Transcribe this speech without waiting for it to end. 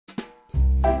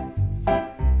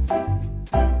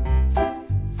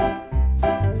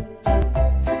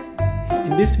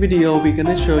this video, we're going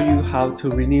to show you how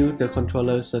to renew the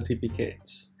controller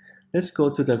certificates. Let's go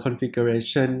to the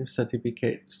configuration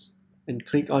certificates and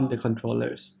click on the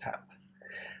controllers tab.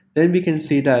 Then we can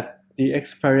see that the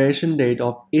expiration date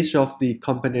of each of the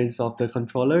components of the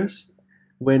controllers,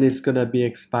 when it's going to be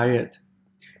expired.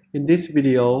 In this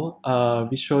video,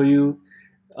 we show you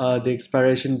the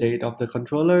expiration date of the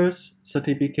controllers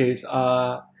certificates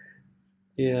are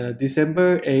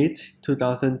December 8,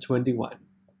 2021.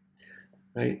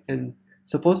 Right? And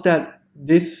suppose that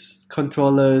these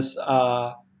controllers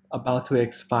are about to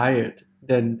expire,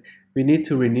 then we need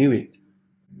to renew it.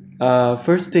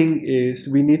 First thing is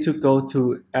we need to go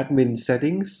to admin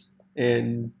settings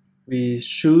and we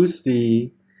choose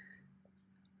the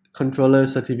controller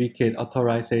certificate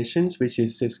authorizations, which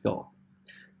is Cisco.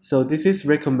 So this is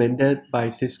recommended by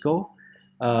Cisco.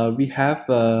 We have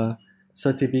a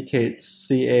certificate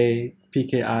CA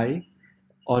PKI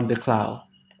on the cloud.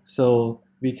 So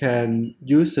we can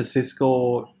use the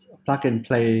Cisco plug and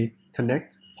play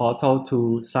connect portal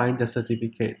to sign the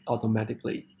certificate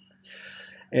automatically.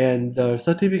 And the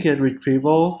certificate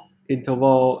retrieval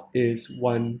interval is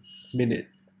 1 minute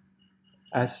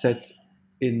as set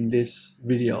in this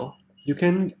video. You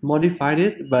can modify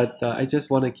it, but I just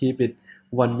want to keep it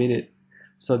 1 minute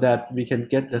so that we can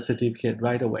get the certificate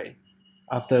right away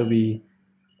after we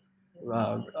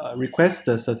request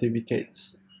the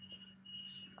certificates.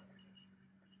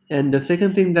 And the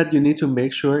second thing that you need to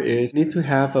make sure is you need to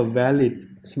have a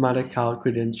valid smart account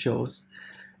credentials.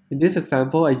 In this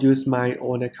example, I use my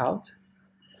own account,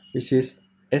 which is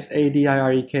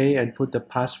SADWAN, and put the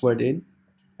password in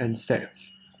and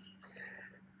save.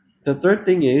 The third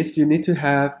thing is you need to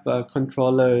have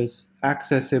controllers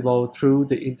accessible through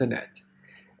the internet.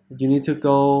 You need to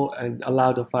go and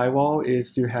allow the firewall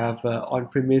is to have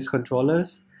on-premise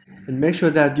controllers, and make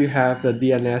sure that you have the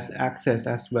DNS access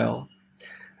as well.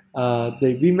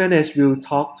 The vManage will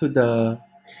talk to the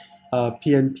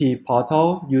PNP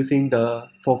portal using the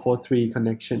 443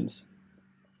 connections.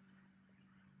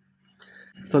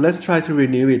 So let's try to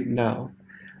renew it now.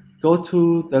 Go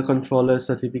to the controller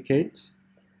certificates,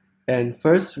 and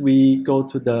first we go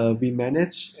to the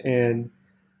vManage and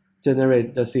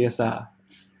generate the CSR.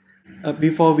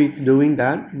 Before we doing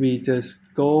that, we just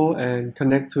go and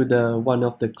connect to the one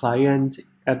of the client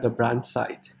at the branch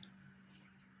site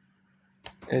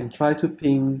and try to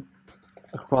ping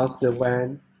across the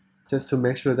WAN just to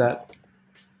make sure that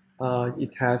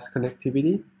it has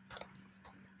connectivity.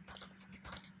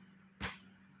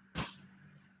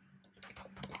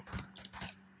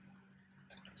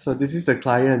 So this is the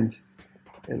client,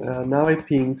 and now I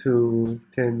ping to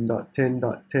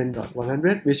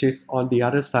 10.10.10.100, which is on the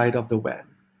other side of the WAN.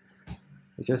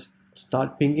 I just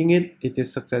start pinging it, it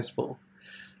is successful.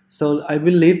 So I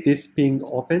will leave this ping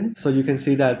open so you can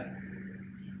see that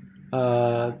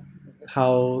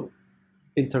how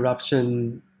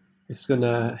interruption is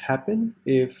gonna happen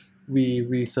if we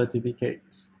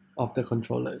recertificate of the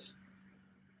controllers.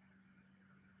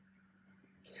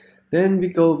 Then we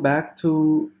go back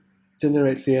to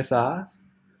generate CSR.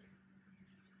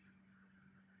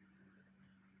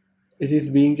 It is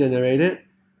being generated.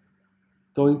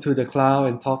 Going to the cloud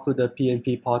and talk to the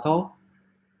PNP portal,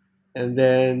 and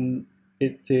then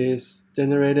it is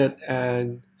generated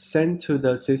and sent to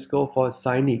the Cisco for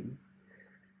signing.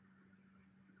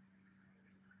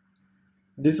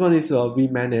 This one is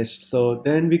vManage. So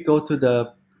then we go to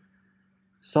the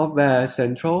software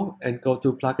central and go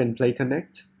to plug and play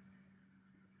connect.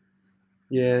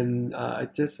 And I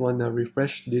just want to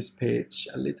refresh this page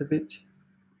a little bit.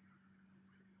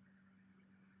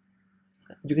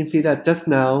 You can see that just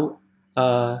now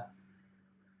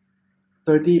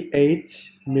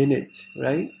 38 minutes,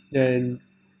 right? Then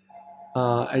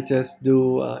I just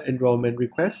do enrollment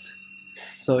request,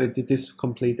 so it is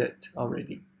completed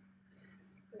already.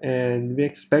 And we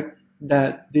expect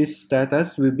that this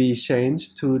status will be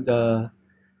changed to the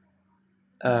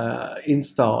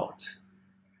installed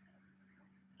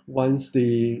once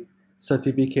the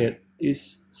certificate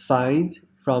is signed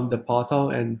from the portal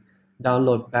and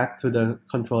download back to the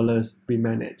controllers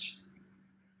vManage.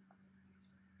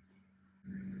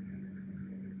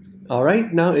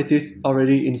 Alright, now it is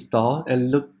already installed,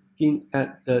 and looking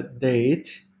at the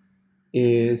date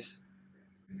is,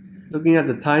 looking at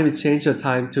the time, it changed the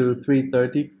time to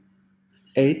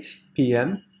 3:38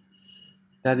 p.m.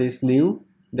 That is new.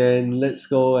 Then let's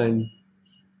go and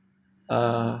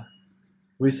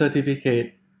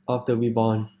recertificate of the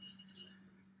vBond.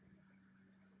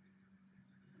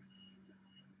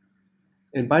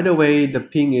 And by the way, the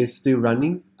ping is still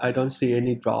running. I don't see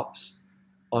any drops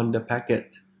on the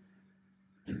packet.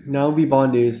 Now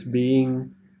vBond is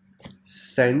being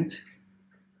sent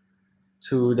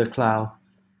to the cloud.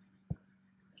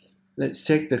 Let's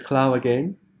check the cloud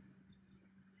again.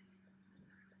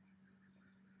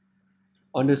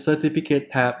 On the certificate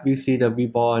tab, we see the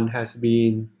vBond has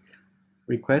been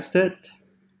requested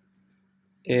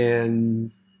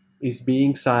and is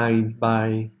being signed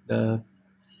by the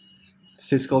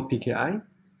Cisco PKI.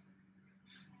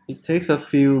 It takes a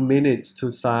few minutes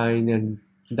to sign and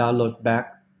download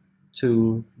back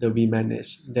to the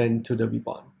vManage, then to the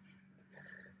vBond.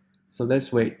 So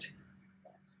let's wait.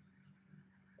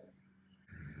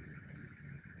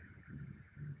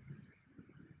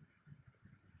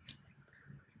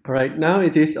 Alright, now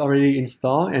it is already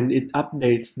installed and it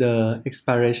updates the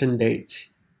expiration date.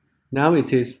 Now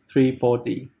it is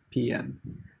 3:40 p.m.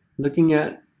 Looking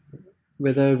at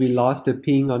whether we lost the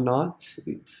ping or not,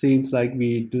 it seems like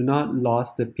we do not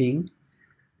lost the ping.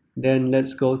 Then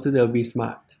let's go to the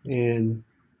vSmart and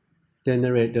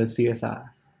generate the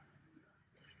CSRs.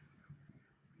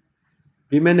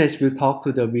 vManage will talk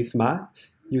to the vSmart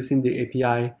using the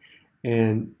API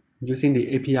and using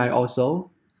the API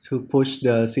also to push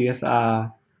the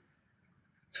CSR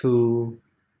to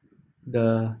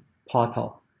the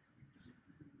portal.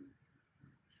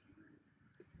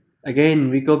 Again,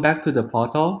 we go back to the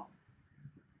portal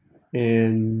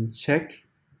and check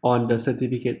on the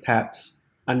certificate tabs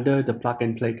under the Plug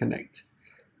and Play Connect.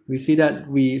 We see that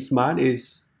vSmart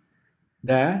is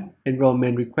there,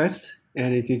 enrollment request,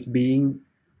 and it is being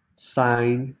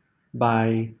signed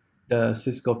by the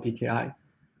Cisco PKI.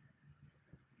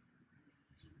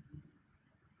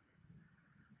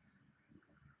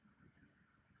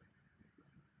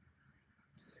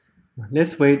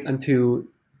 Let's wait until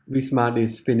vSmart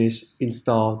is finished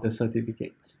install the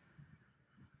certificates.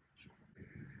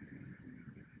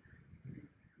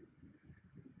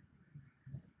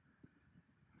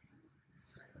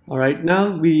 Alright,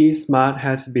 now vSmart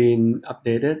has been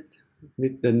updated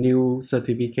with the new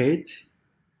certificate.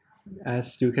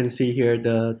 As you can see here,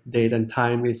 the date and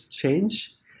time is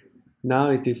changed. Now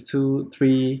it is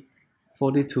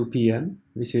 3:42 p.m.,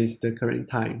 which is the current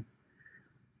time.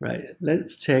 Right,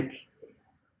 let's check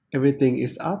everything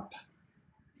is up.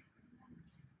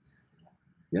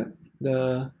 Yep,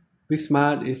 the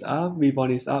vSmart is up,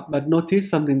 vBond is up, but notice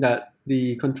something that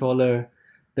the controller,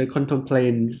 the control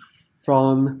plane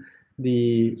from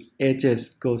the edges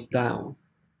goes down.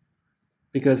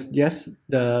 Because yes,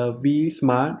 the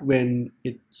vSmart, when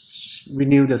it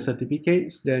renew the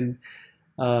certificates, then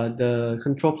the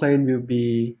control plane will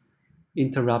be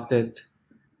interrupted,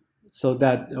 so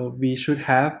that we should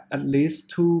have at least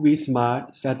 2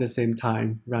 vSmarts at the same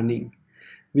time running.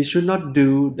 We should not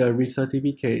do the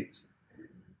recertificates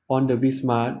on the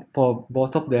vSmart for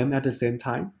both of them at the same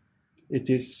time. It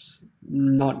is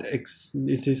not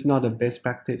a best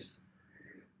practice.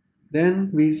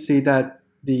 Then we see that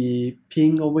the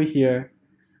ping over here,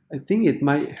 I think it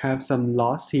might have some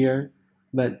loss here,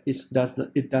 but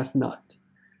it does not.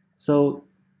 So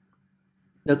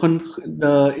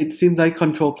it seems like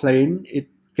control plane, it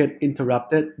get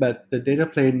interrupted, but the data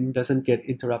plane doesn't get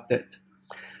interrupted.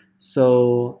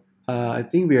 So I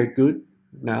think we are good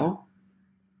now.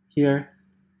 Here,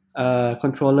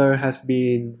 controller has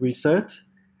been reset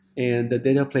and the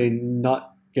data plane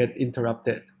not get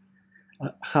interrupted.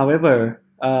 However,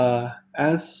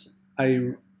 as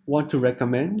I want to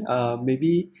recommend,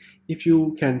 maybe if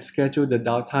you can schedule the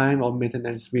downtime or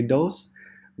maintenance windows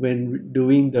when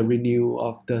doing the renew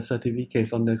of the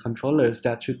certificates on the controllers,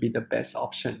 that should be the best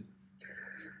option.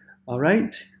 All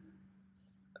right,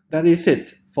 that is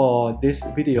it for this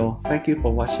video. Thank you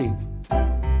for watching.